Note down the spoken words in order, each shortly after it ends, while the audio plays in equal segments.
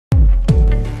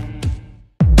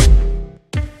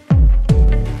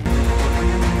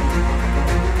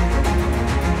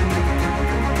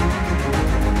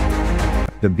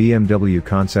The BMW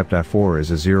Concept i4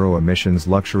 is a zero-emissions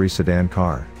luxury sedan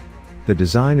car. The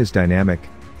design is dynamic,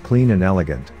 clean and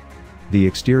elegant. The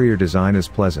exterior design is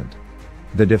pleasant.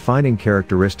 The defining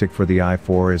characteristic for the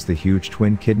i4 is the huge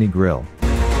twin-kidney grille.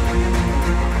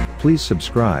 Please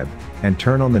subscribe, and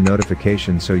turn on the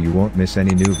notification so you won't miss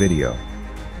any new video.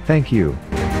 Thank you.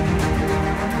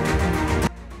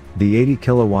 The 80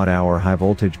 kWh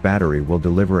high-voltage battery will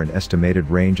deliver an estimated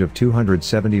range of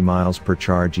 270 miles per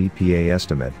charge EPA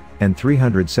estimate, and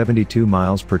 372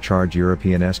 miles per charge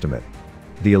European estimate.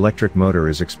 The electric motor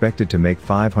is expected to make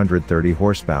 530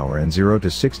 horsepower and 0 to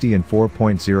 60 in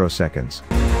 4.0 seconds.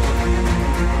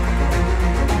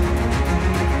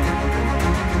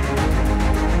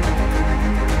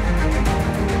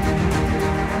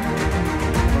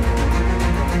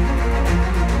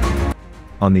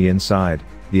 On the inside,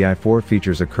 the i4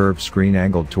 features a curved screen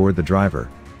angled toward the driver.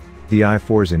 The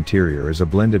i4's interior is a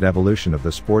blended evolution of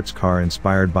the sports car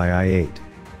inspired by i8.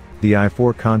 The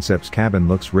i4 Concept's cabin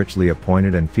looks richly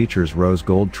appointed and features rose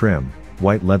gold trim,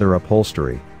 white leather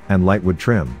upholstery, and light wood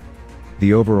trim.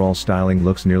 The overall styling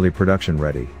looks nearly production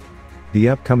ready. The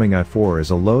upcoming i4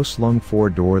 is a low-slung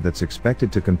four-door that's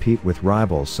expected to compete with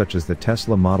rivals such as the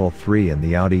Tesla Model 3 and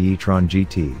the Audi e-tron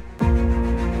GT.